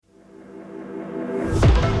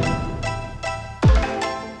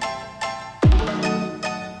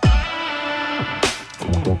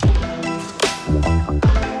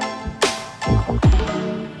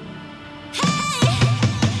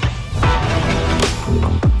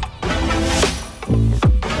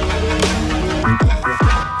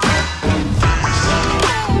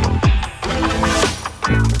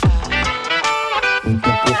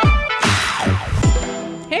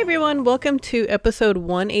everyone. Welcome to episode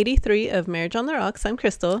 183 of Marriage on the Rocks. I'm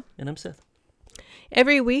Crystal. And I'm Seth.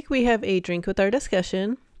 Every week we have a drink with our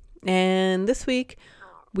discussion. And this week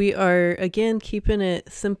we are, again, keeping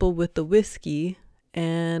it simple with the whiskey.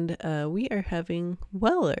 And we are having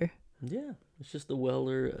Weller. Yeah, it's just the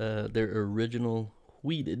Weller, their original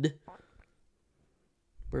wheated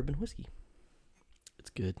bourbon whiskey. It's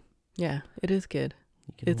good. Yeah, it is good.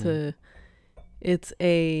 It's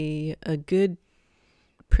a good,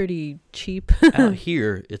 pretty cheap. Out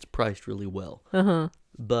here, it's priced really well. Uh-huh.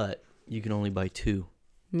 But you can only buy two.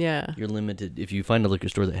 Yeah. You're limited. If you find a liquor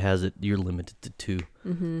store that has it, you're limited to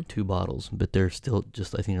two bottles. But they're still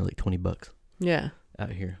just, I think they're like $20. Yeah.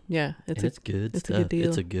 Out here. Yeah. It's good it's stuff. A good deal.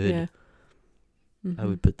 It's a good. Yeah. Mm-hmm. I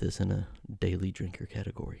would put this in a daily drinker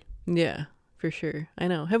category. Yeah, for sure. I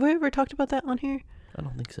know. Have we ever talked about that on here? I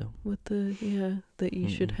don't think so. With the, that you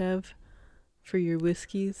should have for your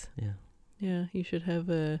whiskeys. Yeah. Yeah, you should have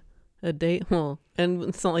a day. Well, and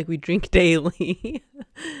it's not like we drink daily,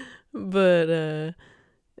 but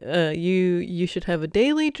you should have a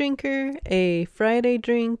daily drinker, a Friday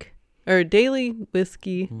drink, or a daily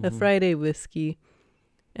whiskey, a Friday whiskey,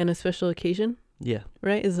 and a special occasion. Yeah.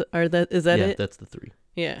 Right? Is that it? Yeah, that's the three.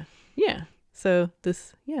 Yeah. Yeah. So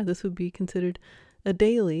this would be considered a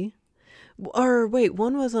daily. Or wait,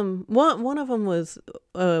 one of them was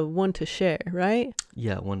one to share, right?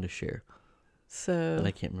 Yeah, one to share. So But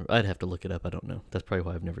I can't remember. I'd have to look it up. I don't know. That's probably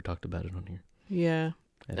why I've never talked about it on here. yeah.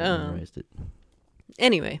 I haven't memorized it.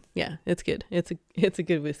 Anyway, yeah, it's good. It's a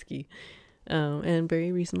good whiskey, and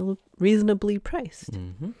very reasonably priced.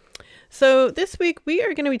 Mm-hmm. So this week we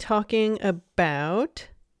are going to be talking about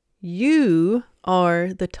you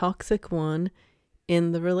are the toxic one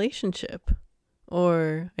in the relationship,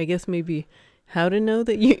 or I guess maybe how to know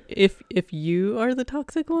that if you are the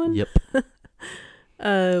toxic one. Yep.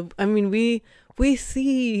 I mean, we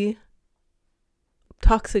see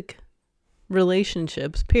toxic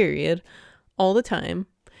relationships, period, all the time.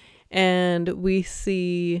 And we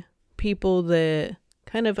see people that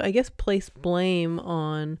kind of, I guess, place blame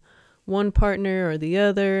on one partner or the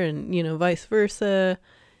other and, vice versa.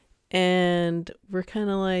 And we're kind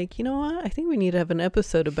of like, you know what? I think we need to have an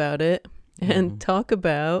episode about it and talk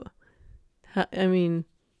about how,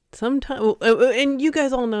 sometimes, and you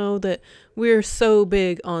guys all know that we're so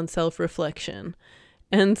big on self-reflection.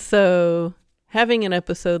 And so having an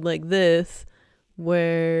episode like this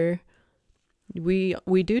where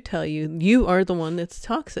we do tell you are the one that's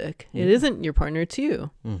toxic. It isn't your partner, it's you.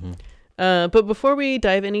 But before we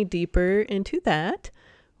dive any deeper into that,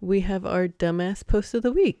 we have our dumbass post of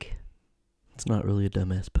the week. It's not really a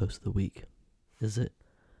dumbass post of the week, is it?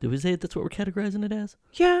 Did we say that's what we're categorizing it as?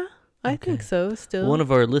 Yeah, I think so. Still, one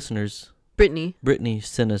of our listeners, Brittany,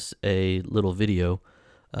 sent us a little video.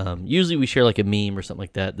 Usually we share like a meme or something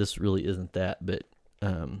like that. This really isn't that, but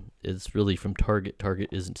it's really from Target. Target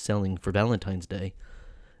isn't selling for Valentine's Day.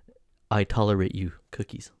 I tolerate you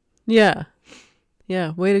cookies. Yeah.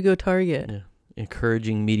 Way to go, Target. Yeah.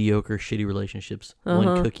 Encouraging mediocre, shitty relationships,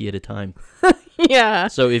 one cookie at a time. Yeah.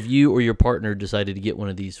 So if you or your partner decided to get one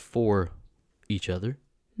of these for each other,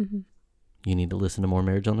 you need to listen to more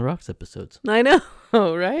Marriage on the Rocks episodes. I know,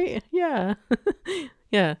 right? Yeah.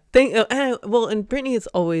 Yeah. And Brittany is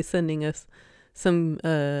always sending us some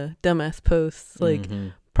dumbass posts, like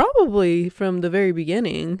probably from the very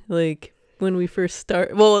beginning, like when we first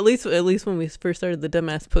start. Well, at least when we first started the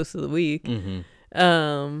dumbass post of the week.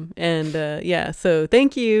 So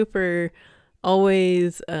thank you for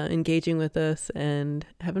always engaging with us and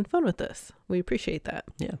having fun with us. We appreciate that.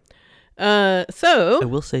 Yeah. So I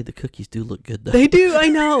will say the cookies do look good though. They do. I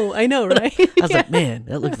know, right? I was like, man,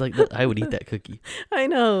 that looks like I would eat that cookie. I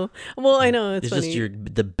know. Well, I know it's funny.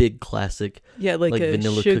 Just the big classic. Yeah, like a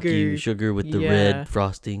vanilla sugar with the red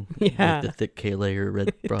frosting. Yeah. Like the thick K layer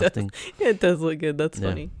red frosting. It does look good. That's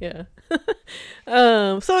funny. Yeah.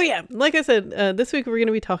 So yeah, like I said, this week we're going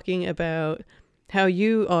to be talking about how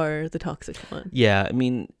you are the toxic one. Yeah, I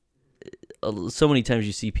mean, so many times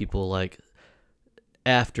you see people like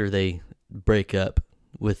after they break up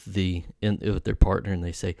with their partner and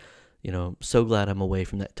they say, so glad I'm away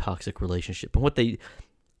from that toxic relationship. And what they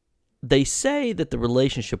say that the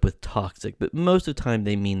relationship was toxic, but most of the time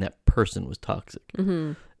they mean that person was toxic.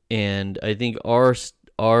 And I think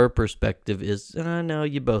our perspective is, no,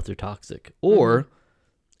 you both are toxic. Or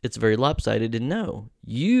it's very lopsided, and no,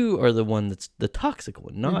 you are the one that's the toxic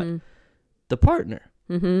one, not the partner.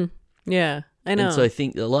 Yeah, I know. And so I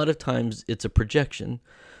think a lot of times it's a projection,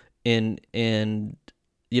 and I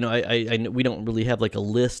we don't really have like a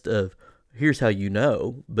list of here's how you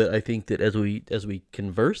know, but I think that as we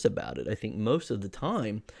converse about it, I think most of the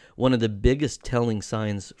time one of the biggest telling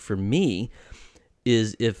signs for me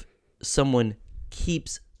is if someone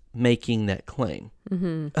keeps making that claim.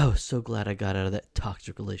 Oh, so glad I got out of that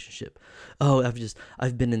toxic relationship. Oh,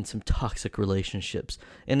 I've been in some toxic relationships.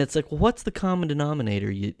 And it's like, well, what's the common denominator,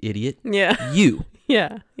 you idiot? Yeah. You.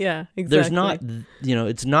 Yeah, exactly. There's not,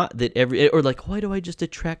 it's not that or like, why do I just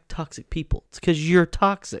attract toxic people? It's because you're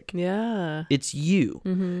toxic. Yeah. It's you.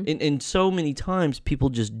 And so many times people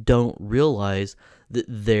just don't realize that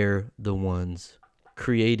they're the ones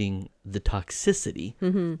creating the toxicity,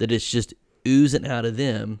 that it's just oozing out of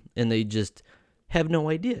them, and they just have no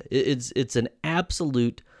idea. It's an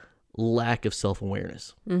absolute lack of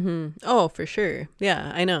self-awareness. Oh, for sure.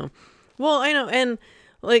 Yeah, I know. Well, I know. And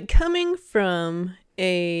like coming from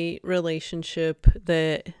a relationship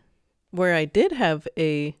where I did have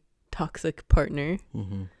a toxic partner.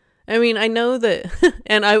 I mean, I know that,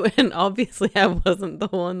 and obviously I wasn't the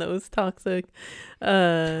one that was toxic.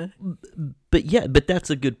 But that's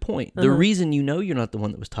a good point. The reason you know you're not the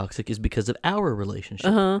one that was toxic is because of our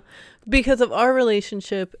relationship. Because of our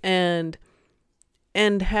relationship and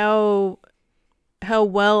how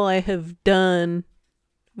well I have done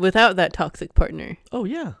without that toxic partner. Oh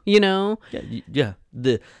yeah. You know? Yeah.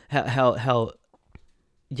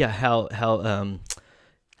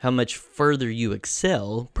 How much further you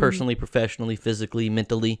excel personally, professionally, physically,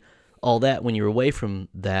 mentally, all that when you're away from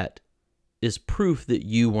that is proof that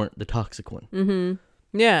you weren't the toxic one.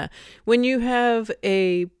 Yeah. When you have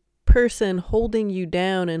a person holding you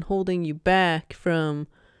down and holding you back from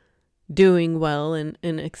doing well and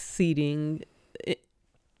exceeding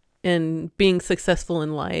and being successful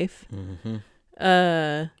in life,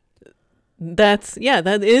 that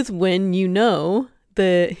is when you know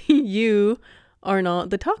that you are not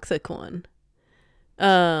the toxic one.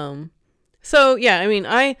 So yeah, I mean,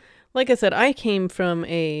 like I said, I came from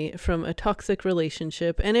a toxic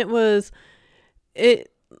relationship, and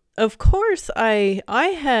of course I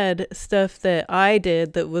had stuff that I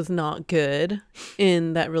did that was not good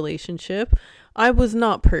in that relationship. I was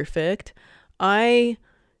not perfect. I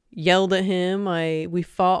yelled at him. We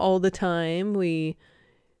fought all the time. We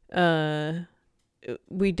didn't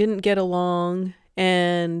get along,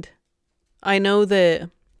 and I know that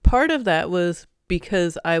part of that was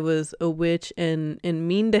because I was a witch and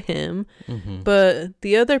mean to him. But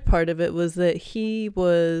the other part of it was that he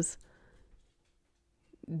was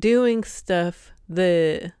doing stuff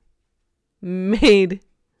that made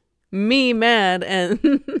me mad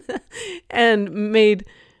and and made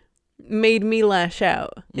me lash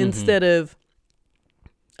out instead of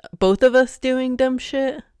both of us doing dumb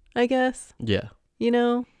shit, I guess. Yeah. You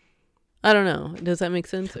know? I don't know. Does that make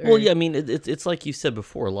sense? Well, yeah, I mean, it's like you said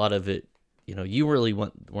before, a lot of it, you really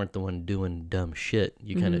weren't the one doing dumb shit.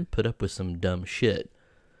 You kind of put up with some dumb shit,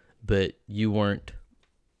 but you weren't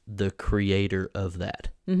the creator of that.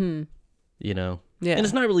 Yeah. And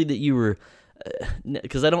it's not really that you were,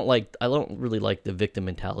 because I don't really like the victim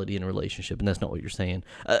mentality in a relationship, and that's not what you're saying.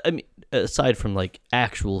 I mean, aside from like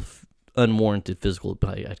actual unwarranted physical,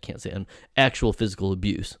 I can't say actual physical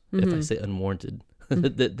abuse. If I say unwarranted,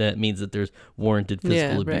 that means that there's warranted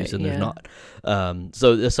physical abuse, and there's not.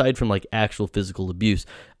 So aside from like actual physical abuse,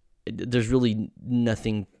 there's really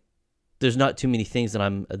nothing. There's not too many things that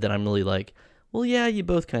I'm really like, well, yeah, you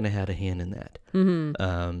both kind of had a hand in that.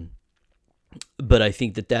 But I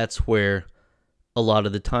think that's where a lot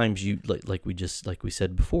of the times you like we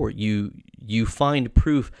said before, you find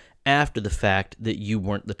proof after the fact that you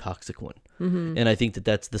weren't the toxic one. And I think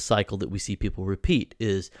that's the cycle that we see people repeat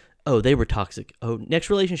is, oh, they were toxic. Oh, next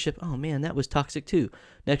relationship. Oh man, that was toxic too.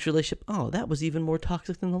 Next relationship. Oh, that was even more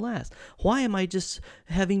toxic than the last. Why am I just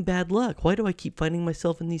having bad luck? Why do I keep finding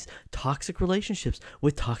myself in these toxic relationships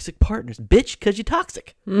with toxic partners? Bitch, 'cause you're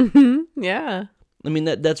toxic. Yeah. I mean,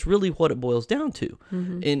 that's really what it boils down to.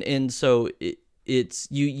 And so it's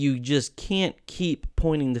you just can't keep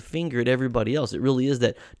pointing the finger at everybody else. It really is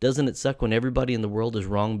that, doesn't it suck when everybody in the world is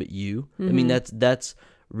wrong but you? I mean, that's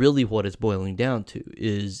really what it's boiling down to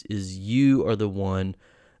is you are the one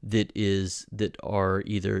that are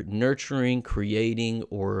either nurturing, creating,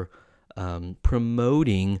 or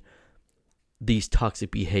promoting these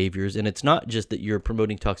toxic behaviors. And it's not just that you're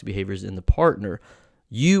promoting toxic behaviors in the partner.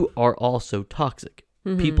 You are also toxic.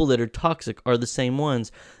 People that are toxic are the same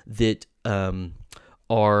ones that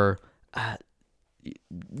are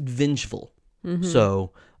vengeful.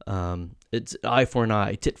 So it's eye for an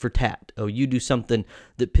eye, tit for tat. Oh, you do something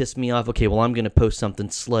that pissed me off. Okay, well, I'm going to post something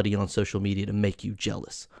slutty on social media to make you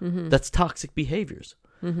jealous. That's toxic behaviors.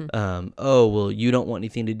 Oh, well, you don't want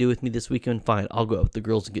anything to do with me this weekend? Fine, I'll go out with the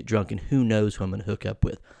girls and get drunk, and who knows who I'm going to hook up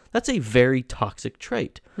with. That's a very toxic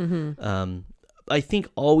trait. I think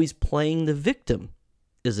always playing the victim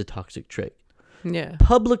is a toxic trait. Yeah.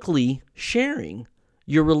 Publicly sharing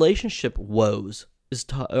your relationship woes is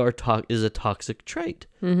a toxic trait.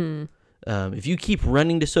 If you keep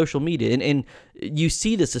running to social media, and you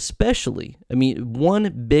see this especially, I mean,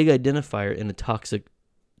 one big identifier in a toxic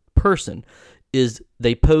person is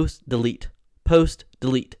they post, delete. Post,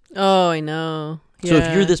 delete. Oh, I know. So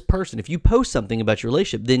if you're this person, if you post something about your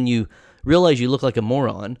relationship, then you realize you look like a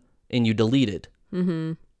moron and you delete it.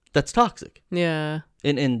 That's toxic. Yeah.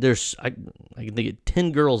 And there's, I can think of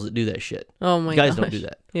 10 girls that do that shit. Oh my Guys gosh. don't do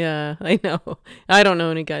that. Yeah, I know. I don't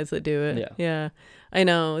know any guys that do it. Yeah. Yeah. I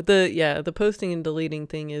know. The posting and deleting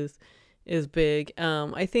thing is big.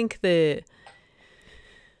 I think that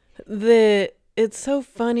it's so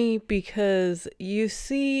funny because you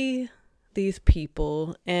see these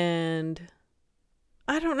people, and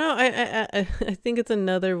I don't know. I think it's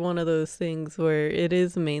another one of those things where it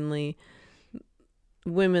is mainly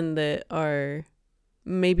women that are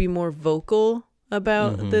maybe more vocal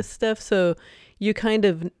about this stuff. So you kind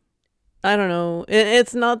of, I don't know.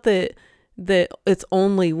 It's not that it's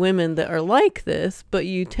only women that are like this, but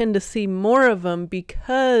you tend to see more of them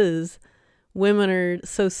because women are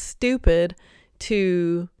so stupid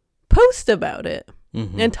to post about it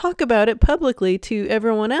and talk about it publicly to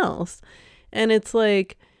everyone else. And it's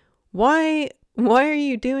like, why are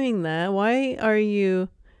you doing that? Why are you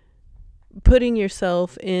putting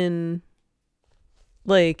yourself in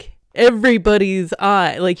like everybody's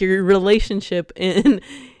eye, like your relationship in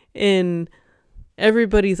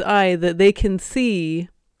everybody's eye, that they can see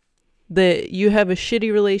that you have a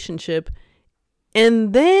shitty relationship?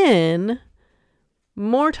 And then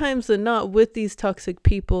more times than not with these toxic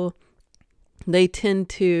people, they tend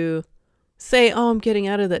to say, oh, I'm getting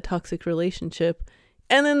out of that toxic relationship.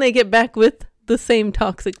 And then they get back with the same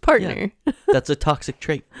toxic partner. Yeah. That's a toxic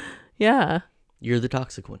trait. Yeah. You're the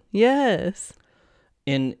toxic one. Yes.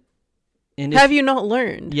 And have you not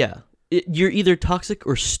learned? Yeah. You're either toxic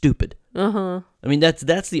or stupid. I mean,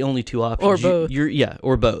 that's the only two options. Or both.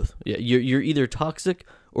 Or both. Yeah. You're either toxic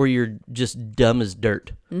or you're just dumb as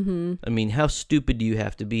dirt. I mean, how stupid do you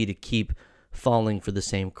have to be to keep falling for the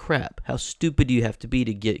same crap? How stupid do you have to be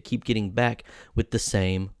to keep getting back with the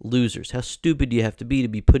same losers? How stupid do you have to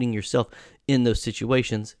be putting yourself in those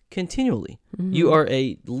situations continually? You are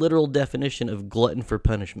a literal definition of glutton for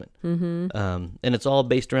punishment. And it's all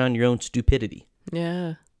based around your own stupidity.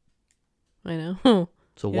 Yeah. I know.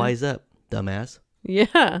 So wise up, dumbass.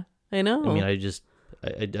 Yeah, I know. I mean,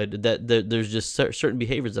 there's just certain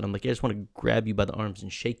behaviors that I'm like, I just want to grab you by the arms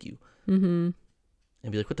and shake you. And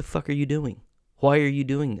be like, what the fuck are you doing? Why are you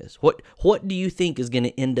doing this? What do you think is going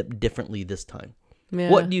to end up differently this time? Yeah.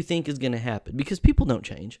 What do you think is going to happen? Because people don't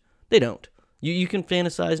change. They don't. You can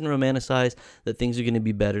fantasize and romanticize that things are going to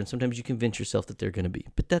be better, and sometimes you convince yourself that they're going to be.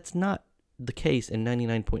 But that's not the case in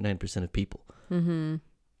 99.9% of people.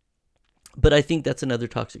 But I think that's another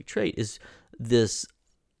toxic trait, is this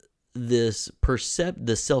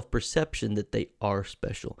self-perception that they are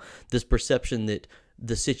special. This perception that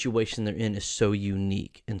the situation they're in is so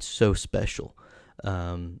unique and so special,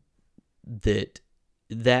 it's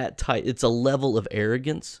a level of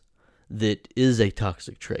arrogance that is a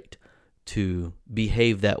toxic trait, to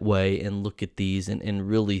behave that way and look at these and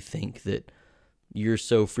really think that you're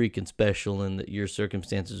so freaking special and that your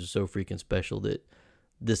circumstances are so freaking special that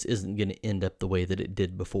this isn't going to end up the way that it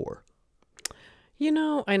did before. You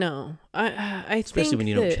know, I know. I especially think when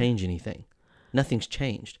you don't change anything. Nothing's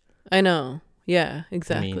changed. I know. Yeah,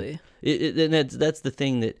 exactly. I mean, and that's the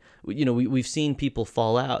thing that, you know, we've seen people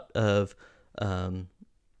fall out of, you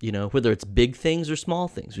know, whether it's big things or small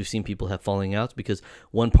things. We've seen people have falling outs because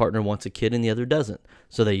one partner wants a kid and the other doesn't.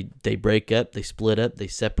 So they break up, they split up, they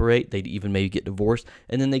separate, they even maybe get divorced,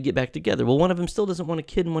 and then they get back together. Well, one of them still doesn't want a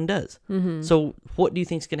kid and one does. So what do you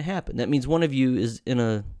think is going to happen? That means one of you is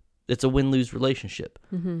it's a win-lose relationship,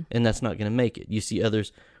 and that's not going to make it. You see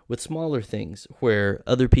others with smaller things where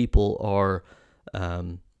other people are,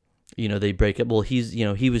 you know, they break up. Well, he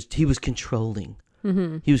was controlling.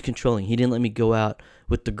 He was controlling. He didn't let me go out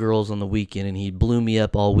with the girls on the weekend, and he blew me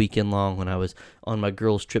up all weekend long when I was on my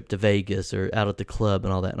girls' trip to Vegas or out at the club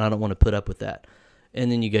and all that, and I don't want to put up with that.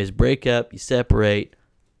 And then you guys break up, you separate.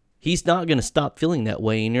 He's not going to stop feeling that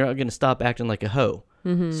way, and you're not going to stop acting like a hoe.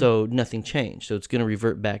 So nothing changed. So it's going to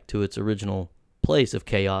revert back to its original place of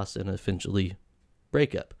chaos and eventually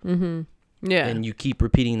breakup. Yeah. And you keep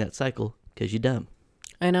repeating that cycle because you're dumb.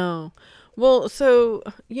 I know. Well, so,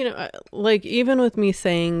 you know, like even with me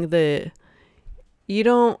saying that,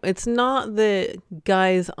 it's not that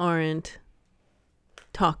guys aren't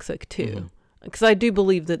toxic too, because I do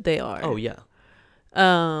believe that they are. Oh yeah.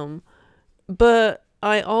 But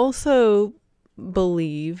I also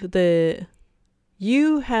believe that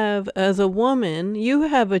you have, as a woman, you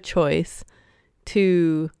have a choice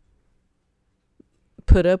to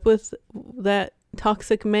put up with that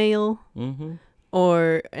toxic male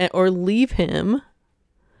or leave him.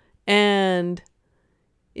 And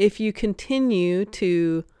if you continue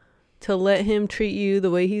to let him treat you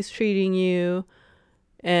the way he's treating you,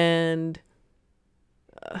 and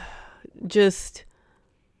just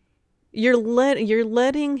you're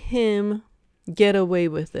letting him get away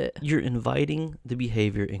with it. You're inviting the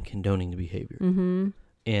behavior and condoning the behavior.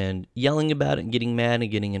 And yelling about it and getting mad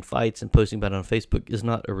and getting in fights and posting about it on Facebook is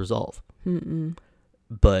not a resolve.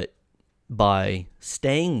 But by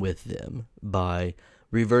staying with them, by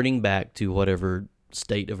reverting back to whatever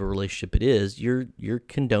state of a relationship it is, you're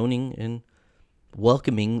condoning and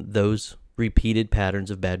welcoming those repeated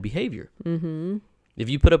patterns of bad behavior. If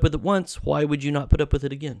you put up with it once, why would you not put up with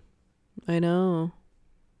it again? I know.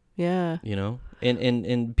 Yeah. You know,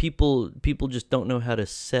 and people just don't know how to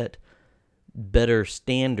set better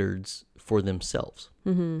standards for themselves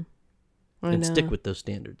and stick with those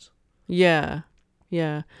standards. Yeah.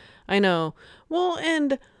 I know. Well,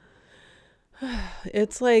 and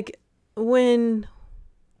it's like when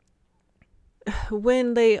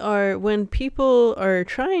people are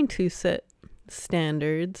trying to set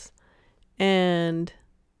standards, and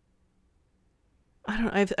I don't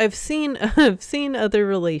know, I've seen other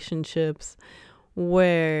relationships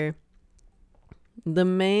where the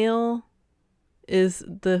man is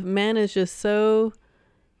just so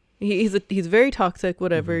he's very toxic,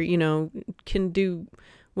 whatever, you know, can do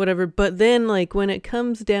whatever, but then like when it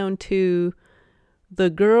comes down to the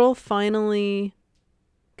girl finally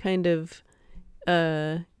kind of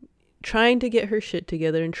trying to get her shit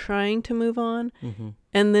together and trying to move on,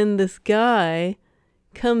 and then this guy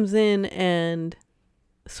comes in and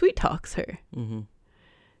sweet talks her.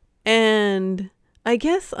 And I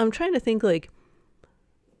guess I'm trying to think, like,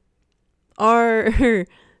 are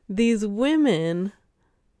these women,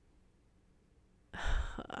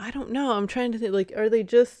 I don't know, I'm trying to think, like, are they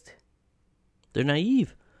just... They're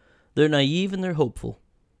naive. They're naive and they're hopeful.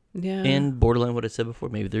 Yeah. And borderline what I said before,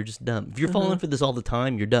 maybe they're just dumb. If you're falling for this all the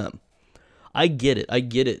time, you're dumb. I get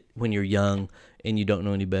it when you're young and you don't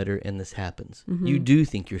know any better and this happens. You do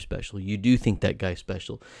think you're special. You do think that guy's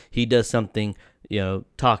special. He does something, you know,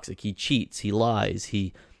 toxic. He cheats. He lies.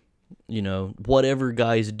 He, you know, whatever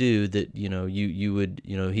guys do that, you know, you would,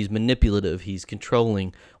 you know, he's manipulative. He's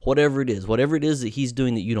controlling. Whatever it is that he's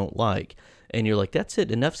doing that you don't like. And you're like, that's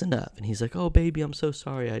it. Enough's enough. And he's like, oh, baby, I'm so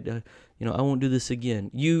sorry. I won't do this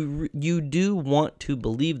again. You do want to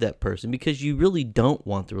believe that person because you really don't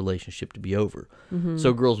want the relationship to be over.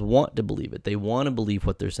 So girls want to believe it. They want to believe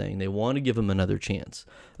what they're saying. They want to give them another chance.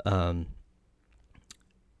 And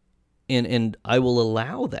I will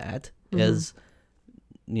allow that as,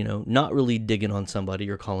 you know, not really digging on somebody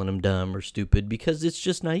or calling them dumb or stupid because it's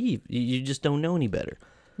just naive. You just don't know any better.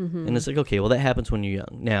 And it's like, okay, well, that happens when you're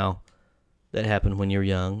young. Now, that happened when you were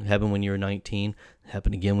young, happened when you were 19,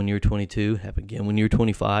 happened again when you were 22, happened again when you were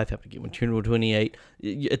 25, happened again when you were 28.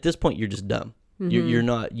 At this point, you're just dumb.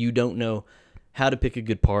 You don't know how to pick a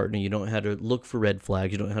good partner. You don't know how to look for red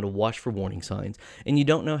flags. You don't know how to watch for warning signs. And you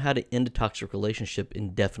don't know how to end a toxic relationship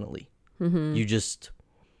indefinitely. You just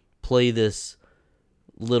play this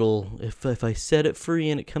little, if I set it free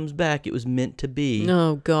and it comes back, it was meant to be.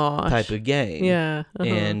 Oh, gosh. Type of game. Yeah.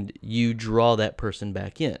 And you draw that person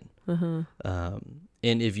back in. And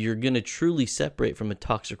if you're going to truly separate from a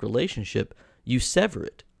toxic relationship, you sever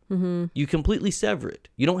it. You completely sever it.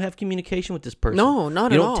 You don't have communication with this person. No,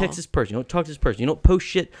 not at all. You don't text this person. You don't talk to this person. You don't post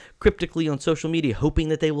shit cryptically on social media hoping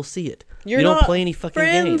that they will see it. You don't not play any fucking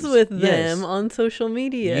friends games with them on social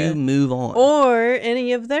media. You move on. Or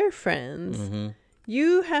any of their friends.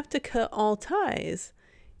 You have to cut all ties.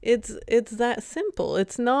 It's that simple.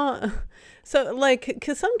 It's not... So, like,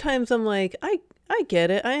 because sometimes I'm like, I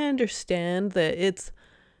get it. I understand that it's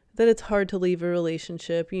hard to leave a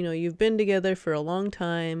relationship. You know, you've been together for a long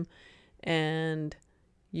time and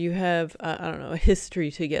you have, I don't know, a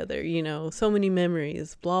history together, you know, so many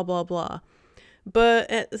memories, blah, blah, blah. But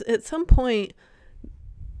at some point,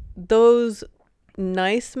 those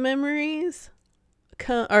nice memories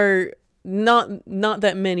are not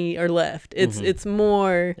that many are left. It's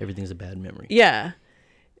more... Everything's a bad memory. Yeah.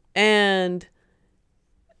 And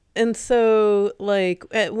so, like,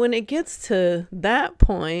 when it gets to that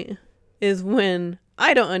point is when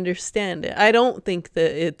I don't understand it. I don't think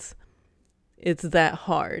that it's that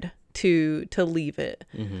hard to leave it.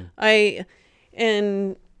 Mm-hmm.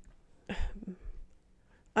 And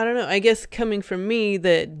I don't know, I guess coming from me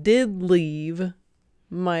that did leave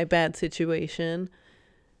my bad situation,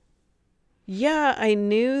 yeah, I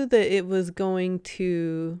knew that it was going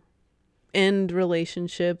to end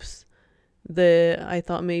relationships that I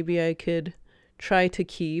thought maybe I could try to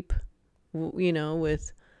keep,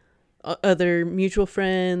 with other mutual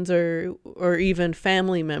friends or even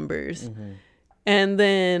family members. Mm-hmm. And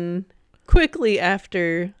then quickly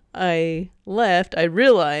after I left, I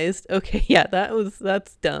realized, okay, yeah,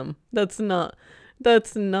 that's dumb. That's not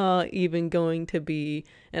even going to be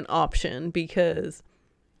an option, because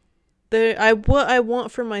what I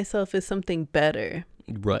want for myself is something better.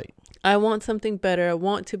 Right. I want something better. I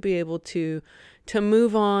want to be able to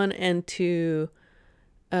move on and to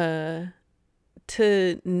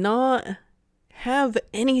not have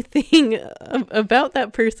anything about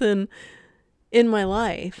that person in my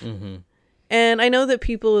life. Mm-hmm. And I know that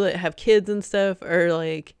people that have kids and stuff are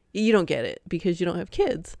like, you don't get it because you don't have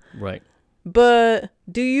kids. Right. But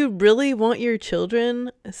do you really want your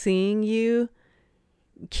children seeing you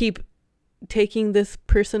keep taking this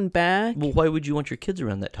person back? Well, why would you want your kids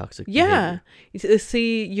around that toxic Yeah. behavior?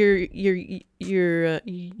 See your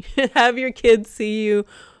have your kids see you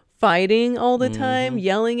fighting all the time,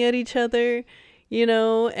 yelling at each other,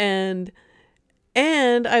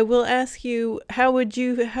 and I will ask you, how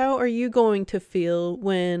are you going to feel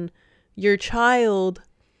when your child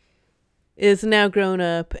is now grown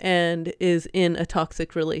up and is in a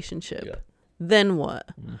toxic relationship? Yeah. Then what?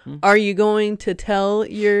 Mm-hmm. Are you going to tell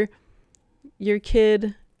your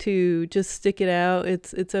kid to just stick it out?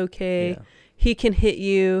 It's okay. Yeah. He can hit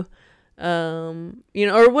you,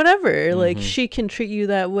 or whatever. Mm-hmm. Like, she can treat you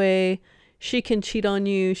that way. She can cheat on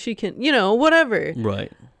you. She can, whatever.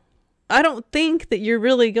 Right. I don't think that you're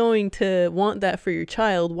really going to want that for your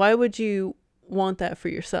child. Why would you want that for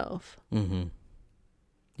yourself? Mm-hmm.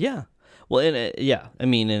 Yeah. Well, and yeah, I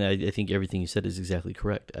mean, and I think everything you said is exactly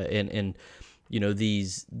correct. And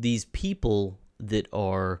these people that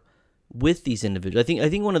are with these individuals, I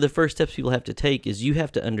think one of the first steps people have to take is you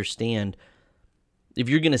have to understand, if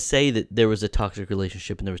you're going to say that there was a toxic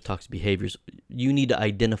relationship and there was toxic behaviors, you need to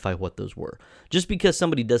identify what those were. Just because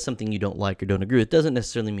somebody does something you don't like or don't agree with doesn't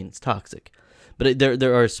necessarily mean it's toxic. But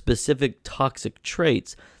there are specific toxic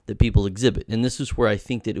traits that people exhibit. And this is where I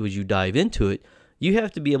think that as you dive into it, you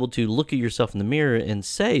have to be able to look at yourself in the mirror and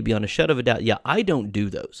say, beyond a shadow of a doubt, yeah, I don't do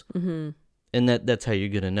those. Mm-hmm. And that's how you're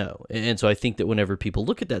going to know. And so I think that whenever people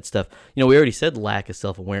look at that stuff, we already said lack of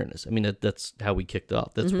self-awareness. I mean, that's how we kicked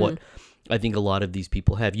off. That's what I think a lot of these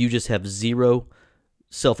people have. You just have zero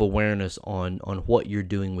self-awareness on what you're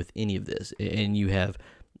doing with any of this. And you have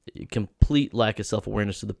complete lack of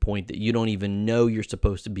self-awareness to the point that you don't even know you're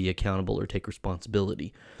supposed to be accountable or take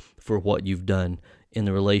responsibility for what you've done in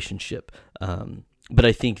the relationship. But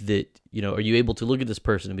I think that, are you able to look at this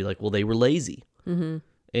person and be like, well, they were lazy. Mm-hmm.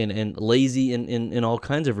 And lazy in all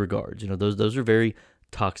kinds of regards. Those are very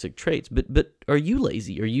toxic traits. But are you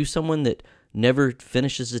lazy? Are you someone that never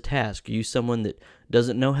finishes a task? Are you someone that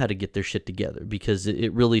doesn't know how to get their shit together? Because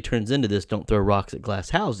it really turns into this, don't throw rocks at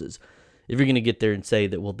glass houses. If you're going to get there and say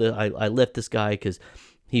that, well, I left this guy because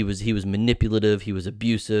he was manipulative, he was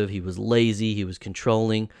abusive, he was lazy, he was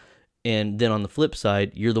controlling, and then on the flip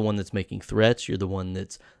side, you're the one that's making threats, you're the one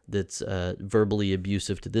that's verbally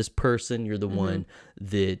abusive to this person, you're the one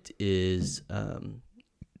that is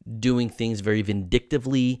doing things very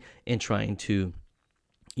vindictively and trying to,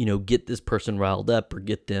 get this person riled up or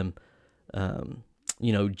get them,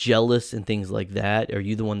 jealous and things like that. Are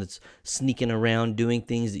you the one that's sneaking around doing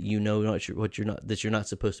things that that you're not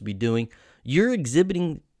supposed to be doing? You're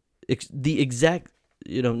exhibiting the exact,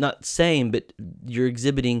 not same, but you're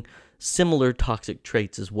exhibiting similar toxic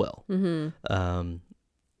traits as well. Mm-hmm.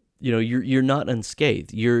 You're not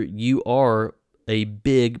unscathed. You are a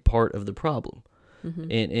big part of the problem. Mm-hmm.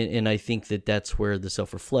 And I think that's where the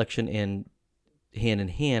self-reflection and hand in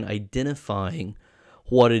hand identifying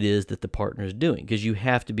what it is that the partner is doing, because you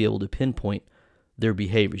have to be able to pinpoint their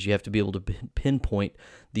behaviors. You have to be able to pinpoint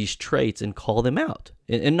these traits and call them out,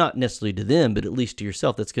 and not necessarily to them, but at least to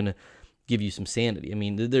yourself. That's going to give you some sanity. I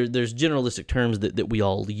mean, there's generalistic terms that we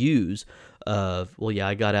all use of, well, yeah,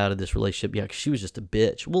 I got out of this relationship, yeah, 'cause she was just a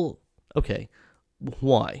bitch. Well, okay,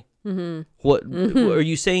 why? Mm-hmm. What are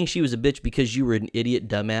you saying? She was a bitch because you were an idiot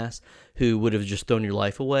dumbass who would have just thrown your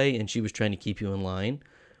life away and she was trying to keep you in line?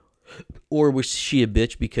 Or was she a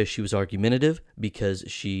bitch because she was argumentative, because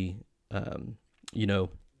she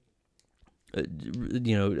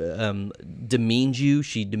demeaned you,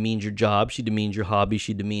 she demeaned your job, she demeaned your hobby,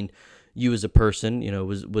 she demeaned you as a person?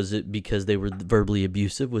 Was it because they were verbally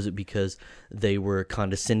abusive? Was it because they were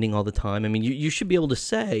condescending all the time? I mean, you should be able to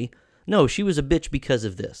say, no, she was a bitch because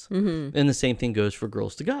of this. Mm-hmm. And the same thing goes for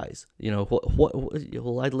girls to guys.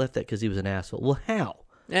 Well, I left that because he was an asshole. Well, how?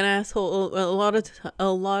 An asshole. A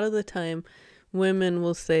lot of the time, women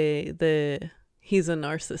will say that he's a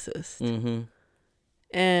narcissist,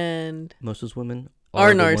 Mm-hmm. and Most of those women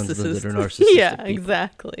are the ones narcissists. that are narcissistic. Yeah, people.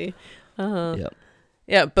 exactly. Yeah.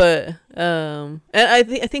 Yeah, but and I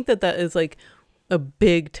think that is like a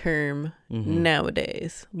big term Mm-hmm.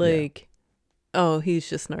 nowadays. Like, oh, he's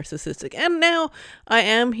just narcissistic. And now I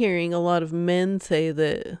am hearing a lot of men say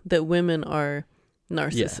that women are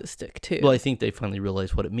narcissistic too. Well, I think they finally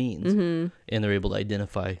realize what it means, Mm-hmm. and they're able to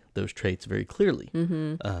identify those traits very clearly.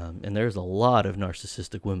 Mm-hmm. And there's a lot of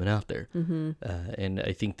narcissistic women out there. Mm-hmm. And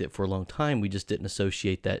I think that for a long time, we just didn't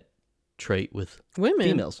associate that trait with Women.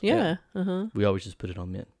 females. Yeah. Uh-huh. We always just put it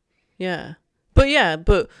on men. Yeah. But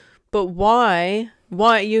why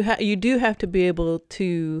you do have to be able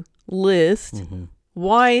to list Mm-hmm.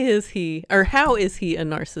 why is he, or how is he a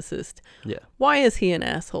narcissist? Yeah. Why is he an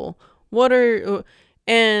asshole? What are,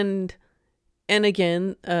 and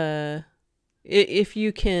again, if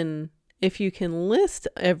you can list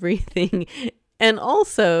everything, and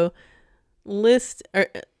also list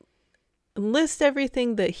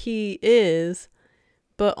everything that he is,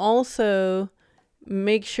 but also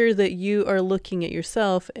make sure that you are looking at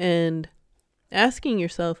yourself and asking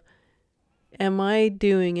yourself, am I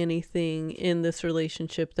doing anything in this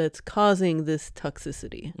relationship that's causing this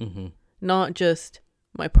toxicity? Mm-hmm. Not just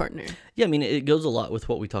my partner. Yeah, I mean, it goes a lot with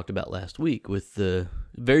what we talked about last week, with the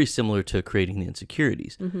very similar to creating the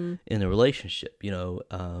insecurities Mm-hmm. in a relationship.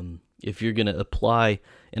 If you're going to apply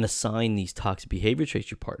and assign these toxic behavior traits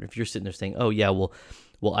to your partner, if you're sitting there saying, oh, yeah, well,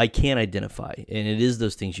 I can identify, and it is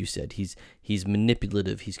those things you said. He's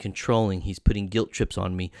manipulative, he's controlling, he's putting guilt trips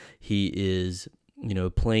on me, he is,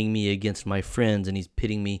 playing me against my friends, and he's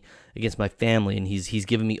pitting me against my family, and he's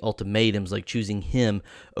giving me ultimatums, like choosing him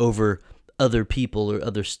over other people or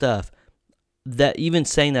other stuff. That even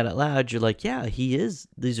saying that out loud, you're like, yeah, he is.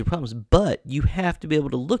 These are problems, but you have to be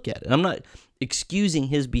able to look at it. And I'm not excusing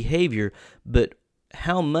his behavior, but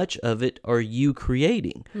how much of it are you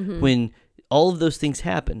creating when all of those things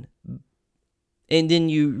happen? And then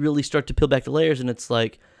you really start to peel back the layers, and it's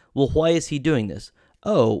like, well, why is he doing this?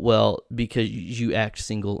 Oh, well, because you act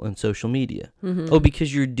single on social media. Oh,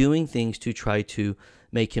 because you're doing things to try to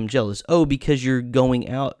make him jealous. Oh, because you're going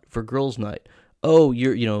out for girls' night. Oh,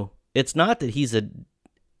 it's not that he's a,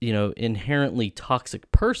 inherently toxic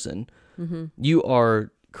person. Mm-hmm. You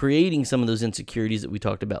are creating some of those insecurities that we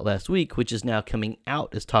talked about last week, which is now coming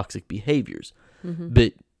out as toxic behaviors. Mm-hmm.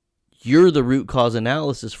 But you're the root cause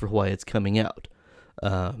analysis for why it's coming out.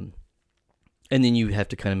 And then you have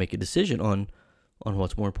to kind of make a decision on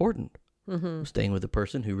what's more important. Mm-hmm. Staying with a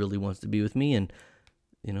person who really wants to be with me and,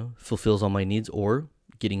 fulfills all my needs, or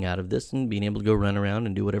getting out of this and being able to go run around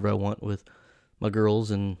and do whatever I want with my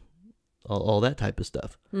girls and all that type of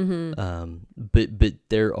stuff. Mm-hmm. But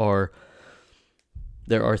there are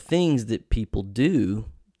things that people do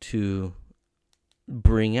to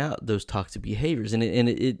bring out those toxic behaviors, and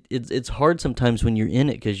it's hard sometimes when you're in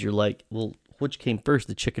it, because you're like, well, which came first,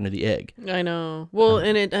 the chicken or the egg? I know. Well,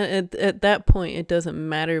 and it at that point, it doesn't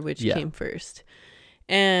matter which came first.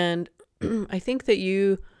 And I think that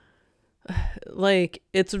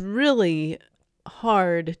it's really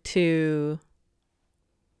hard to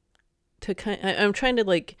I'm trying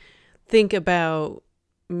to think about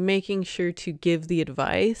making sure to give the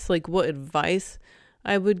advice, like what advice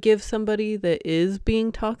I would give somebody that is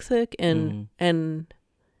being toxic, and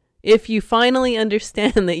if you finally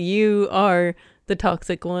understand that you are the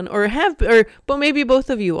toxic one, but maybe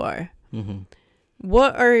both of you are,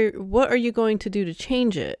 what are you going to do to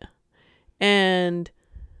change it? And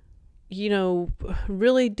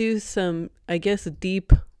really do some, I guess,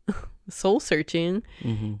 deep soul searching,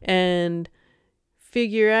 and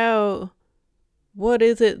figure out, what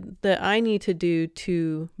is it that I need to do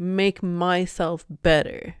to make myself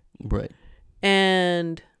better? Right.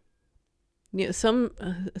 And some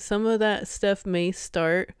of that stuff may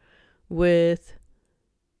start with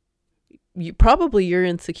probably your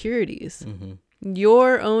insecurities,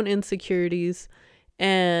 your own insecurities,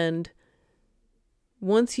 and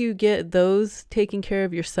once you get those taken care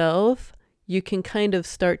of yourself, you can kind of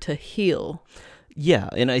start to heal. Yeah,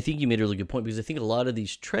 and I think you made a really good point, because I think a lot of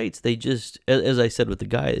these traits, they just, as I said with the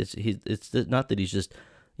guy, it's not that he's just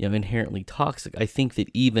inherently toxic. I think that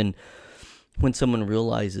even when someone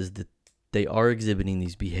realizes that they are exhibiting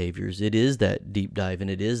these behaviors, it is that deep dive, and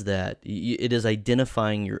it is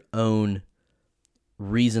identifying your own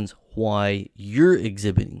reasons why you're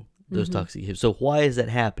exhibiting those Mhm. toxic behaviors. So why is that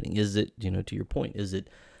happening? Is it, to your point, is it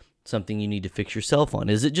something you need to fix yourself on?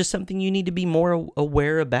 Is it just something you need to be more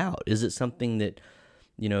aware about? Is it something that,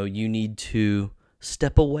 you need to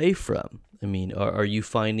step away from? I mean, are you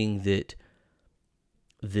finding that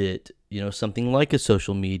something like a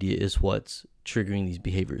social media is what's triggering these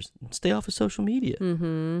behaviors? Stay off of social media.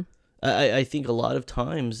 Mhm. I think a lot of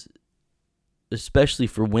times, especially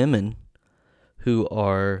for women who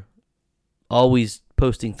are always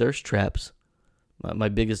posting thirst traps, my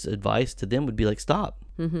biggest advice to them would be like, stop.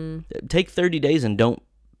 Mhm. Take 30 days and don't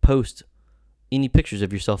post any pictures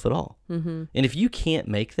of yourself at all. Mhm. And if you can't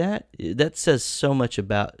make that, that says so much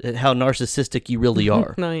about how narcissistic you really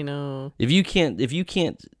are. I know. If you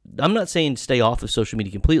can't, I'm not saying stay off of social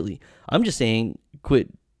media completely. I'm just saying quit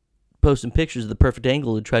posting pictures of the perfect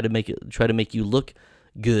angle to try to make you look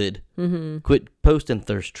good. Mhm. Quit posting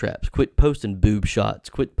thirst traps. Quit posting boob shots.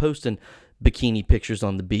 Quit posting bikini pictures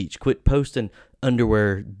on the beach. Quit posting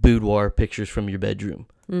underwear boudoir pictures from your bedroom.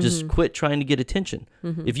 Just quit trying to get attention.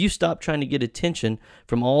 If you stop trying to get attention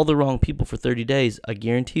from all the wrong people for 30 days, I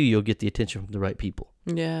guarantee you'll get the attention from the right people.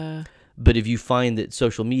 Yeah. But if you find that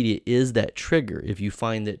social media is that trigger, if you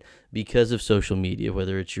find that because of social media,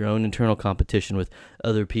 whether it's your own internal competition with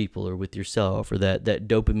other people or with yourself, or that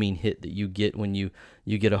dopamine hit that you get when you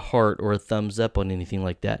get a heart or a thumbs up on anything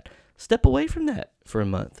like that, step away from that for a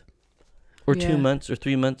month or 2 months or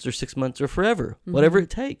 3 months or 6 months or forever, whatever it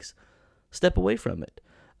takes. Step away from it.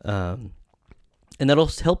 And that'll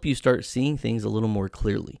help you start seeing things a little more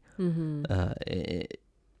clearly. And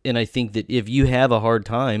I think that if you have a hard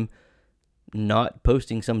time not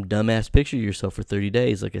posting some dumbass picture of yourself for 30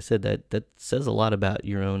 days, like I said, that says a lot about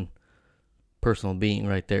your own personal being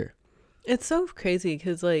right there. It's so crazy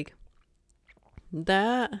because, like,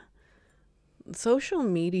 that social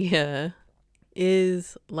media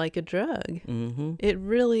is like a drug. Mm-hmm. It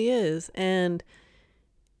really is. And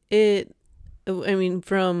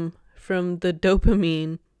from the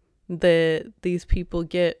dopamine that these people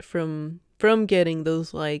get from getting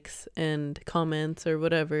those likes and comments or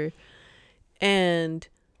whatever, and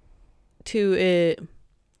to it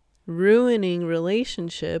ruining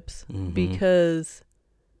relationships because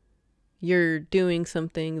you're doing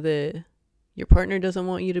something that your partner doesn't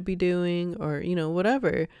want you to be doing, or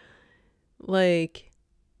whatever. Like,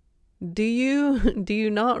 do you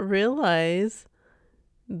not realize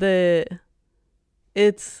that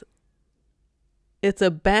it's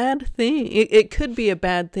a bad thing? It could be a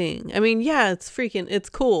bad thing. I mean, yeah, it's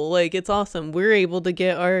cool. Like, it's awesome. We're able to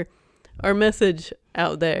get our message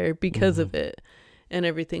out there because of it and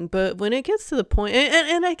everything. But when it gets to the point,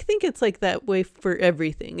 and I think it's like that way for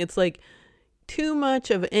everything. It's like too much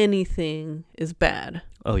of anything is bad.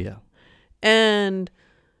 Oh, yeah. And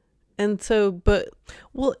so, but...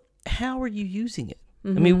 Well, how are you using it? I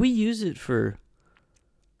mean, we use it to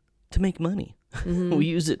make money. We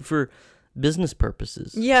use it for business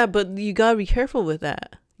purposes. Yeah, but you gotta be careful with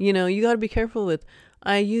that. You gotta be careful with,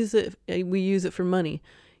 we use it for money.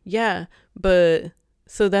 Yeah, but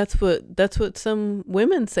so that's what some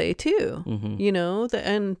women say too.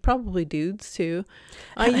 And probably dudes too.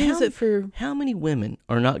 I use it for... How many women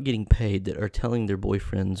are not getting paid that are telling their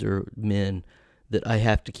boyfriends or men that I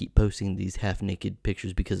have to keep posting these half-naked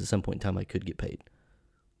pictures because at some point in time I could get paid?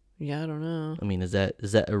 Yeah, I don't know. I mean, is that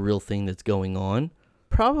a real thing that's going on?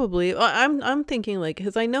 Probably. I'm thinking, like,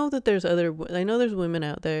 because I know there's women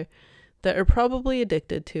out there that are probably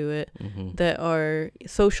addicted to it, that are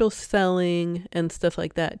social selling and stuff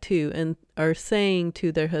like that too, and are saying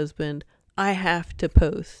to their husband, I have to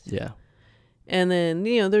post. Yeah. And then,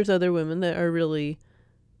 there's other women that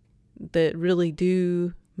really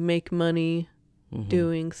do make money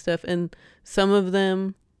doing stuff, and some of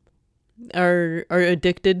them are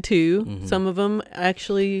addicted too. Some of them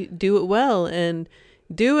actually do it well and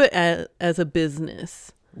do it as a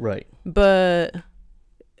business. Right. But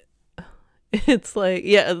it's like,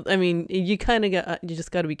 yeah, I mean, you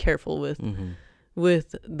just got to be careful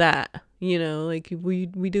with that, like we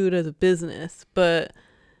do it as a business, but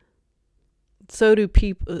so do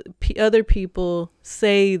people. Other people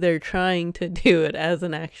say they're trying to do it as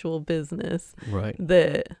an actual business, right?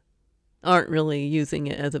 That aren't really using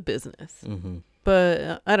it as a business.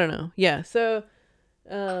 But I don't know. Yeah, so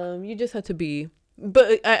you just have to be.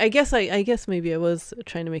 But I guess maybe I was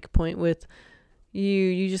trying to make a point with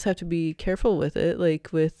you just have to be careful with it, like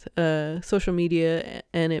with social media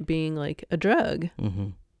and it being like a drug.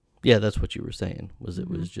 Yeah, that's what you were saying.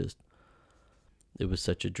 It was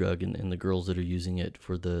such a drug, and the girls that are using it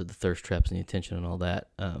for the thirst traps and the attention and all that.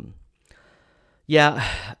 Yeah,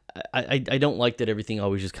 I don't like that everything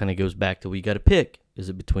always just kind of goes back to, we got to pick. is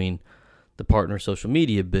it between the partner, social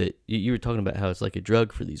media? But you were talking about how it's like a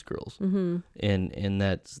drug for these girls, and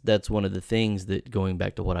that's one of the things that, going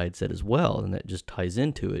back to what I had said as well, and that just ties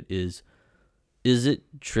into it, is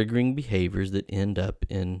it triggering behaviors that end up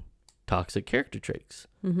in toxic character traits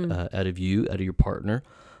out of you, out of your partner,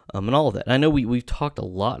 and all of that. And I know we've talked a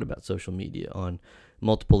lot about social media on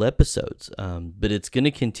multiple episodes, but it's going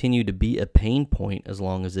to continue to be a pain point as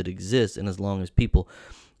long as it exists and as long as people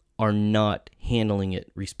are not handling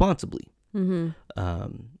it responsibly. And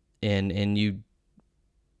you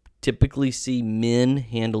typically see men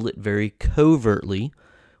handle it very covertly.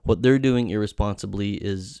 What they're doing irresponsibly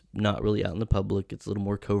is not really out in the public. It's a little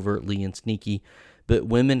more covertly and sneaky. But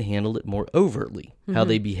women handle it more overtly. How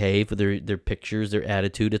they behave, their pictures, their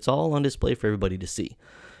attitude, it's all on display for everybody to see.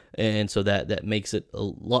 And so that makes it a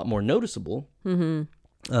lot more noticeable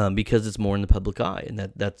because it's more in the public eye. And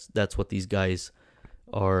that's what these guys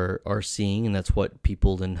are seeing, and that's what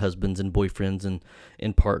people and husbands and boyfriends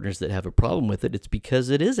and partners that have a problem with it, it's because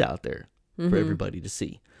it is out there for everybody to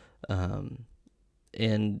see.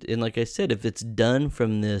 And like I said, if it's done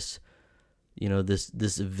from this,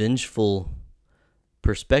 this vengeful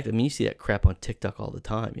perspective, I mean, you see that crap on TikTok all the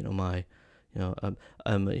time.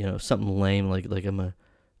 I'm something lame like I'm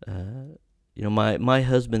my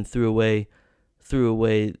husband threw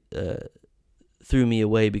me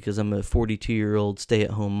away because I'm a 42-year-old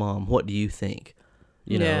stay-at-home mom. What do you think?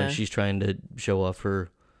 And she's trying to show off her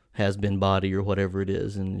has-been body or whatever it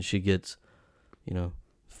is, and she gets,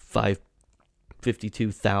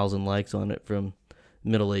 52,000 likes on it from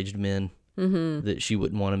middle-aged men that she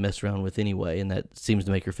wouldn't want to mess around with anyway, and that seems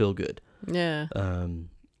to make her feel good. Yeah.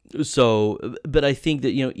 So, but I think that,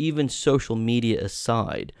 even social media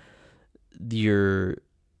aside, your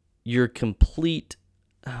complete,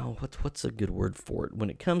 what's a good word for it? When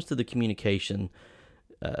it comes to the communication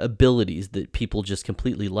abilities that people just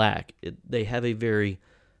completely lack, they have a very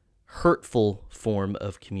hurtful form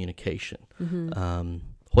of communication.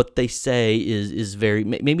 What they say is very,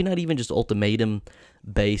 maybe not even just ultimatum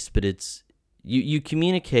based, but it's, you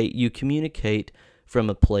communicate from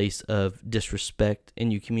a place of disrespect,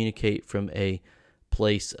 and you communicate from a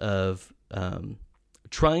place of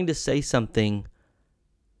trying to say something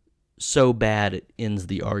so bad it ends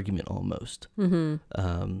the argument almost.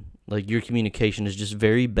 Like your communication is just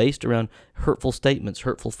very based around hurtful statements,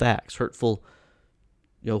 hurtful facts, hurtful,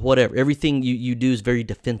 whatever. Everything you do is very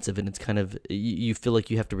defensive, and it's kind of, you feel like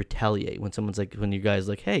you have to retaliate when when your guy's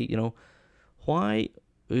like, hey,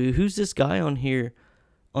 who's this guy on here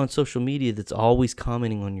on social media that's always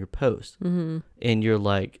commenting on your post? And you're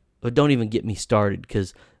like, oh, don't even get me started,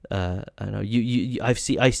 because I know I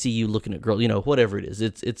see you looking at girls, whatever it is.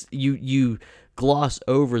 It's you gloss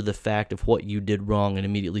over the fact of what you did wrong and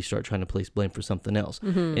immediately start trying to place blame for something else.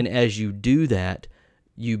 And as you do that,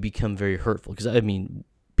 you become very hurtful, because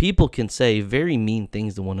people can say very mean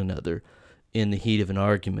things to one another in the heat of an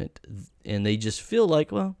argument, and they just feel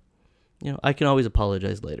like, well, I can always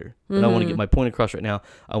apologize later, but I want to get my point across right now.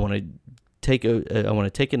 I want to take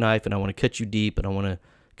a knife, and I want to cut you deep, and I want to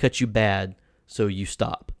cut you bad, so you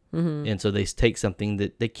stop. And so they take something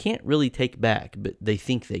that they can't really take back, but they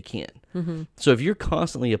think they can. So if you're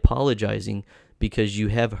constantly apologizing because you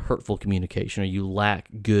have hurtful communication or you lack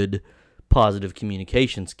good, positive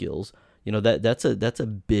communication skills, that's a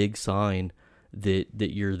big sign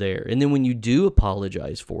that you're there. And then when you do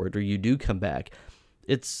apologize for it, or you do come back,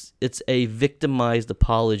 it's a victimized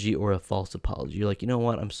apology or a false apology. You're like, you know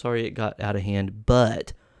what? I'm sorry it got out of hand,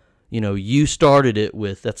 but you started it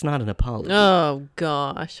with, that's not an apology. Oh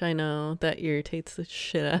gosh, I know that irritates the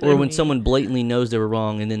shit out of me. Or when someone blatantly knows they were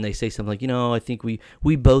wrong, and then they say something like, I think we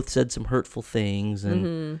both said some hurtful things,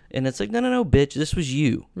 and it's like, no, bitch, this was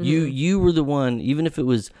you. You were the one, even if it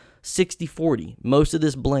was 60-40, most of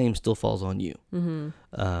this blame still falls on you.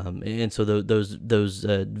 And so those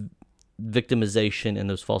victimization and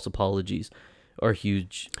those false apologies are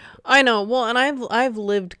huge. I know. Well, and I've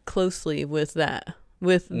lived closely with that.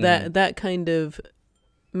 With that kind of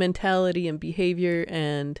mentality and behavior,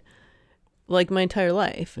 and like my entire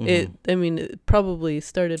life. It probably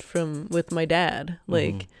started with my dad,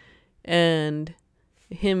 and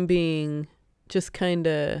him being just kind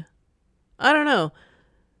of, I don't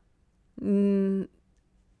know,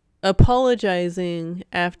 apologizing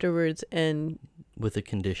afterwards, and with a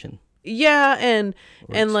condition. Yeah, and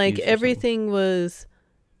like everything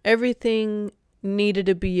needed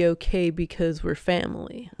to be okay because we're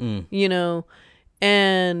family, and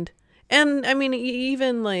I mean,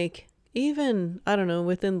 even I don't know,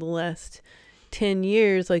 within the last 10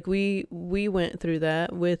 years, like we went through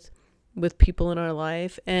that with people in our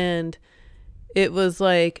life, and it was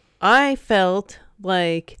like I felt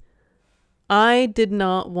Like, I did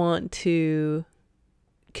not want to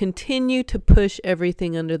continue to push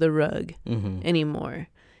everything under the rug anymore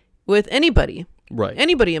with anybody. Right.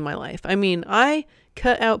 Anybody in my life. I mean, I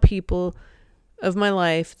cut out people of my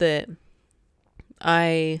life that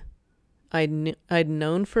I'd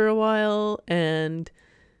known for a while, and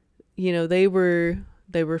you know, they were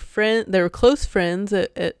close friends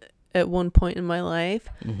at one point in my life.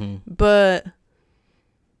 But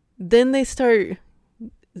then they start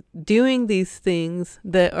doing these things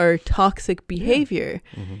that are toxic behavior.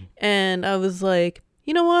 And I was like,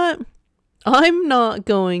 you know what? I'm not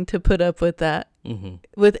going to put up with that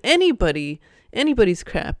with anybody's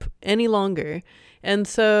crap any longer. And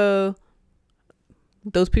so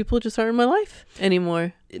those people just aren't in my life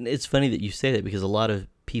anymore. And it's funny that you say that, because a lot of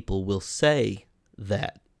people will say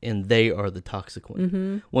that, and they are the toxic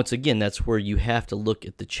one. Once again, that's where you have to look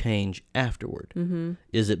at the change afterward.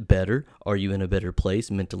 Is it better? Are you in a better place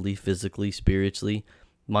mentally, physically, spiritually,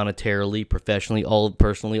 monetarily, professionally,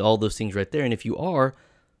 personally, all those things right there? And if you are,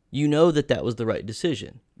 you know that was the right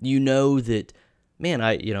decision. You know that, man,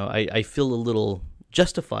 I feel a little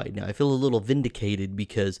justified now. I feel a little vindicated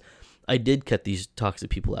because I did cut these toxic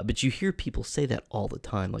people out. But you hear people say that all the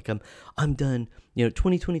time. Like, I'm done.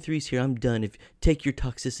 2023 is here. I'm done. Take your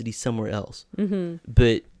toxicity somewhere else.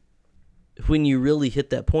 But when you really hit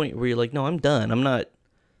that point where you're like, no, I'm done.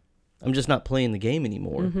 I'm just not playing the game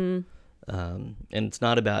anymore. And it's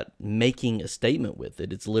not about making a statement with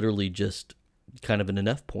it. It's literally just kind of an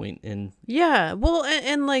enough point. And yeah, well,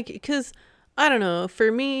 and like, because I don't know,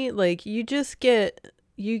 for me, like, you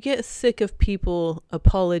get sick of people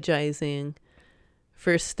apologizing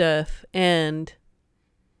for stuff and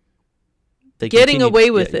getting away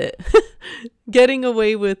with it. Getting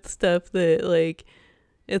away with stuff that, like,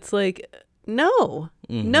 it's like, no,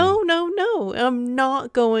 I'm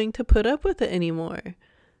not going to put up with it anymore.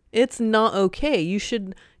 It's not okay. You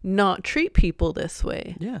should not treat people this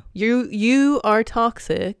way. Yeah. You are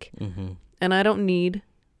toxic, and I don't need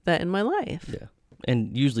that in my life. Yeah.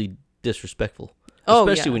 And usually disrespectful. Oh,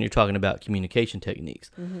 especially when you're talking about communication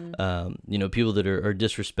techniques. People that are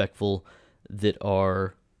disrespectful, that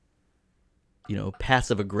are,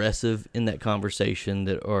 passive aggressive in that conversation,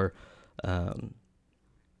 that are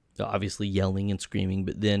obviously yelling and screaming,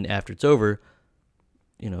 but then after it's over,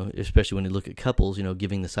 especially when you look at couples,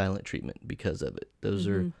 giving the silent treatment because of it. Those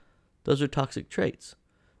are toxic traits.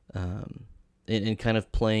 And kind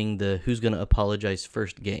of playing the who's going to apologize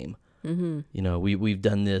first game. We've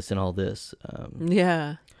done this and all this.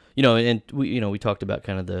 Yeah. And we talked about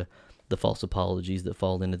kind of the false apologies that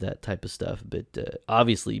fall into that type of stuff. But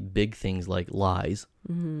obviously big things like lies.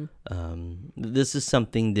 This is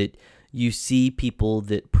something that you see people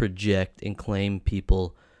that project and claim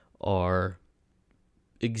people are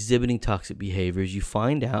exhibiting toxic behaviors. You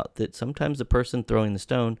find out that sometimes the person throwing the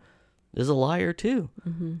stone is a liar too.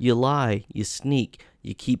 You lie, you sneak,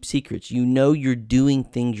 you keep secrets. You're doing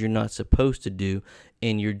things you're not supposed to do,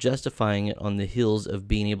 and you're justifying it on the heels of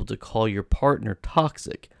being able to call your partner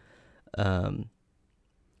toxic,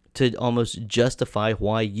 to almost justify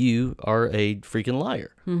why you are a freaking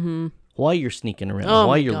liar, why you're sneaking around,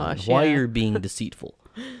 why you're lying, why you're being deceitful.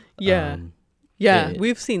 Yeah.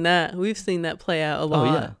 We've seen that. We've seen that play out a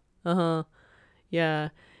lot. Oh, yeah.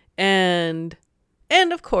 And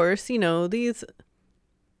of course, these,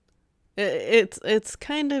 it's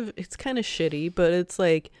kind of shitty, but it's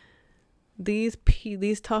like these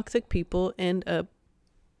toxic people end up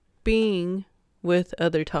being with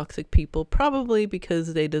other toxic people, probably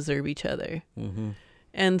because they deserve each other.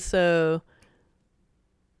 And so,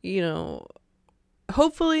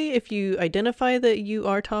 hopefully if you identify that you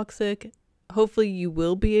are toxic, hopefully you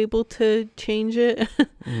will be able to change it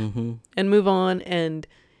and move on and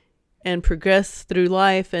progress through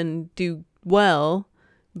life and do well.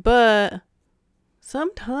 But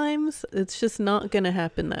sometimes it's just not going to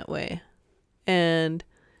happen that way. And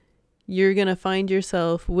you're going to find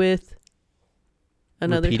yourself with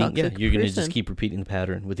another toxic person. You're going to just keep repeating the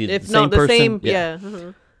pattern with either if the same not the person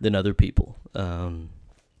same, than other people. And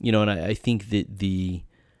I think that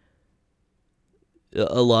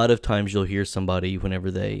a lot of times you'll hear somebody whenever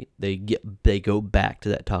they go back to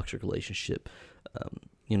that toxic relationship,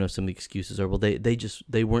 some of the excuses are, well,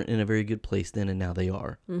 they weren't in a very good place then, and now they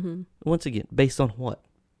are. Once again, based on what?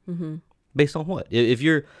 Based on what? If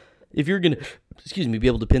you're gonna, be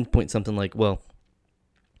able to pinpoint something like, well,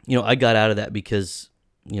 I got out of that because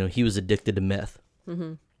he was addicted to meth,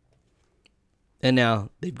 and now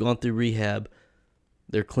they've gone through rehab,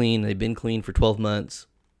 they're clean, they've been clean for 12 months.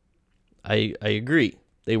 I agree.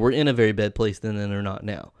 They were in a very bad place then, and they're not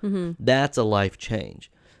now. That's a life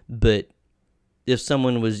change. But if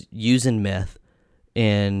someone was using meth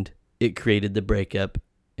and it created the breakup,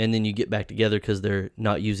 and then you get back together because they're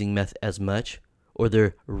not using meth as much, or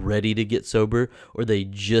they're ready to get sober, or they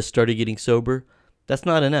just started getting sober, that's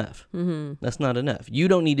not enough. Mm-hmm. That's not enough. You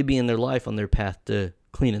don't need to be in their life on their path to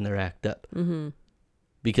cleaning their act up. Mm-hmm.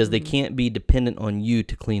 Because they can't be dependent on you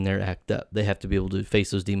to clean their act up. They have to be able to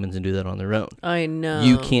face those demons and do that on their own. I know.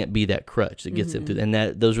 You can't be that crutch that gets them through. And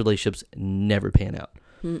those relationships never pan out.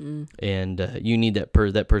 Mm-mm. And you need that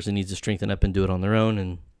person needs to strengthen up and do it on their own,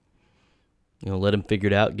 and let them figure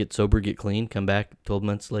it out, get sober, get clean, come back 12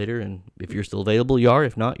 months later, and if you're still available, you are.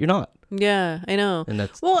 If not, you're not. Yeah, I know. And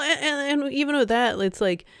that's well, and even with that, it's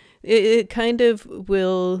like it kind of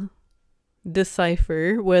will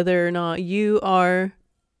decipher whether or not you are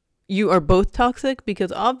both toxic,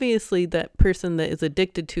 because obviously that person that is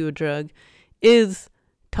addicted to a drug is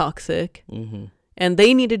toxic. Mm-hmm. And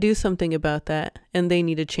they need to do something about that, and they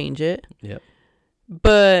need to change it. Yep.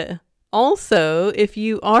 But also, if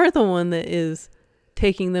you are the one that is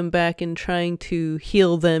taking them back and trying to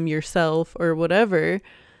heal them yourself or whatever,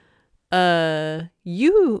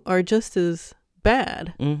 you are just as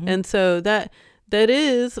bad. Mm-hmm. And so that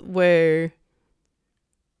is where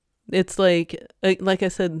it's like I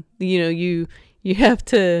said, you have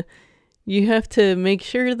to make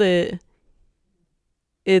sure that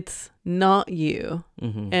it's not you,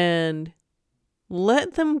 Mm-hmm. and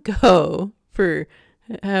let them go for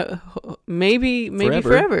maybe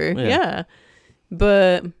forever. Yeah.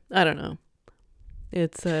 But I don't know.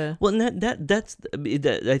 It's well, and that's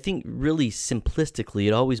I think really simplistically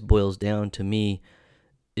it always boils down to me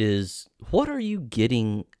is, what are you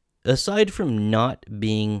getting aside from not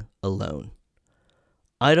being alone?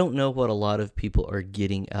 I don't know what a lot of people are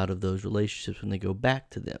getting out of those relationships when they go back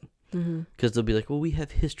to them. Because they'll be like, well, we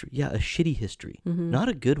have history. Yeah, a shitty history. Not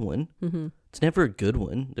a good one. It's never a good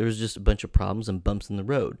one. There was just a bunch of problems and bumps in the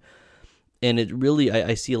road. And it really,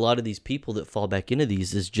 I see a lot of these people that fall back into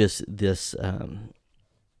these is just this,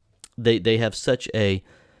 they have such a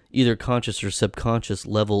either conscious or subconscious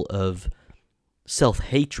level of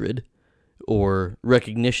self-hatred or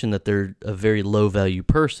recognition that they're a very low-value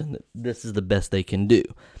person, that this is the best they can do.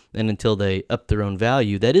 And until they up their own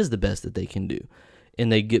value, that is the best that they can do. And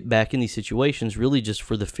they get back in these situations really just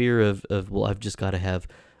for the fear of well, I've just got to have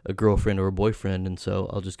a girlfriend or a boyfriend, and so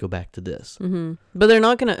I'll just go back to this. But they're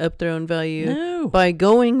not going to up their own value by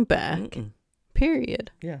going back. Mm-mm. Period.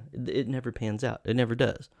 Yeah, it never pans out. It never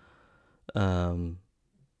does. But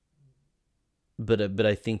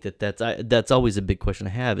I think that's always a big question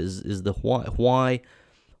I have is the why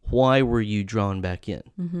were you drawn back in?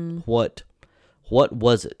 Mm-hmm. What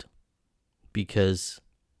was it? Because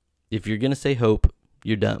if you're gonna say hope,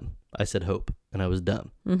 you're dumb. I said hope, and I was dumb.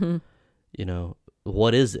 Mm-hmm.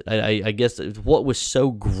 What is it? I guess what was so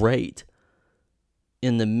great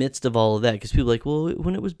in the midst of all of that? Because people are like, well,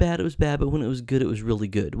 when it was bad, but when it was good, it was really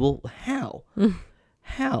good. Well, how?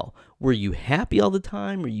 How? Were you happy all the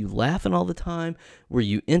time? Were you laughing all the time? Were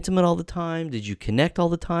you intimate all the time? Did you connect all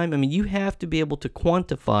the time? I mean, you have to be able to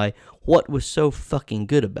quantify what was so fucking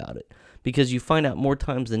good about it. Because you find out more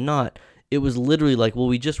times than not, it was literally like, well,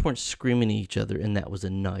 we just weren't screaming at each other, and that was a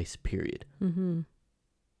nice period. Mm-hmm.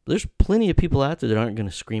 There's plenty of people out there that aren't going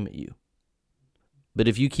to scream at you. But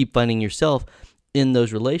if you keep finding yourself in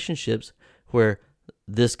those relationships where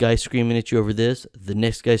this guy's screaming at you over this, the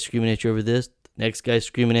next guy's screaming at you over this, the next guy's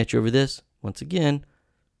screaming at you over this, once again,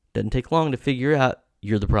 doesn't take long to figure out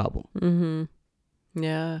you're the problem. Mm-hmm.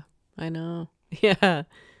 Yeah, I know. Yeah,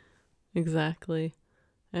 exactly.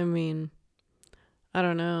 I mean, I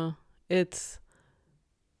don't know.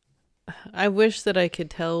 I wish that I could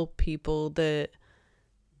tell people that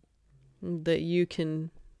you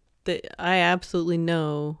can, that I absolutely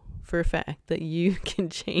know for a fact that you can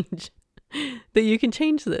change, that you can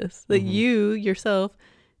change this, that you yourself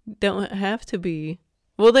don't have to be,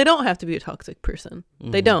 well, they don't have to be a toxic person.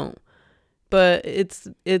 They don't, but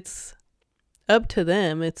it's up to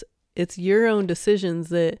them. It's your own decisions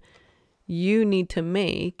that you need to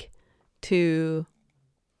make to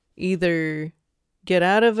either get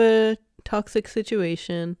out of a toxic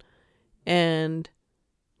situation and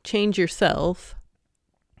change yourself,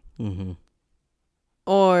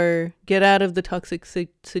 or get out of the toxic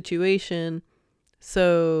situation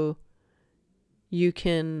so you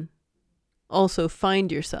can also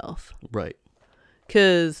find yourself. Right.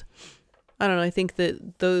 Because, I don't know, I think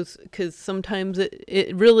that because sometimes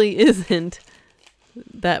it really isn't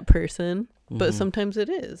that person, but sometimes it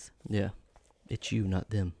is. Yeah. It's you,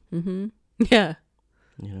 not them. Mm-hmm. Yeah.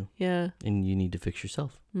 Yeah. And you need to fix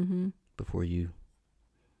yourself before you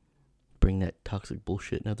bring that toxic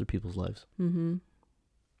bullshit in other people's lives. Mm-hmm.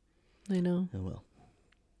 I know. Oh well.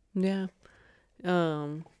 Yeah.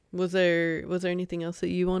 Was there anything else that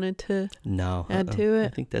you wanted to No. add to it? I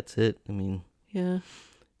think that's it. I mean, Yeah.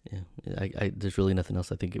 I there's really nothing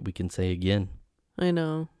else I think we can say again. I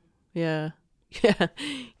know. Yeah. Yeah.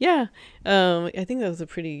 Yeah. I think that was a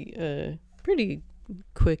pretty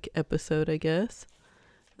quick episode, I guess.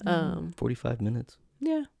 45 minutes.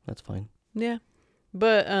 Yeah. That's fine. Yeah.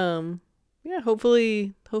 But yeah,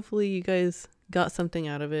 hopefully you guys got something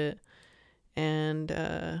out of it. And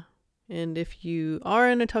if you are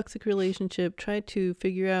in a toxic relationship, try to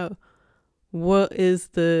figure out what is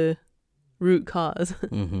the root cause.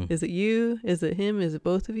 Mm-hmm. Is it you? Is it him? Is it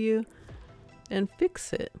both of you? And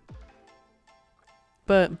fix it.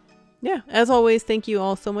 But yeah, as always, thank you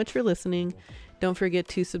all so much for listening. Don't forget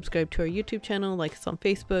to subscribe to our YouTube channel, like us on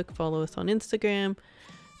Facebook, follow us on Instagram,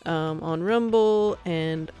 on Rumble,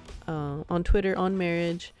 and on Twitter, on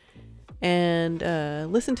Marriage. And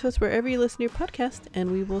listen to us wherever you listen to your podcast,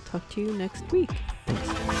 and we will talk to you next week.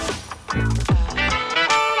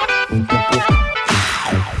 Thanks.